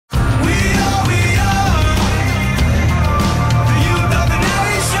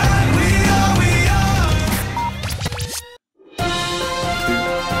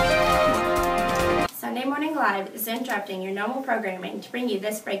Live is interrupting your normal programming to bring you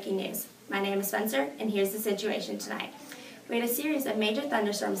this breaking news. My name is Spencer, and here's the situation tonight. We had a series of major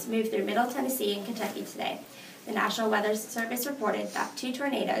thunderstorms move through Middle Tennessee and Kentucky today. The National Weather Service reported that 2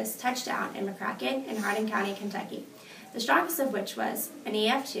 tornadoes touched down in McCracken and Hardin County, Kentucky, the strongest of which was an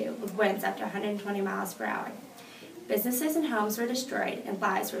EF2 with winds up to 120 miles per hour. Businesses and homes were destroyed and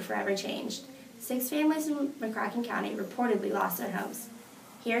lives were forever changed. 6 families in McCracken County reportedly lost their homes.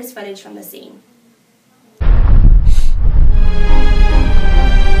 Here's footage from the scene.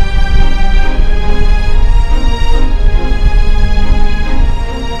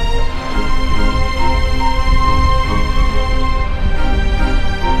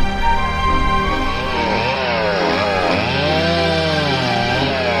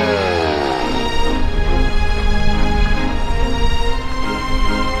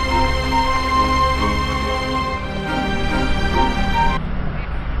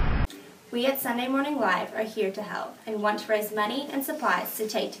 We at Sunday Morning Live are here to help and want to raise money and supplies to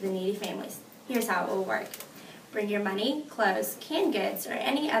take to the needy families. Here's how it will work. Bring your money, clothes, canned goods, or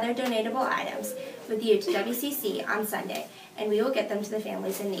any other donatable items with you to WCC on Sunday, and we will get them to the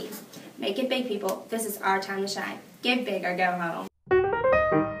families in need. Make it big, people. This is our time to shine. Give big or go home.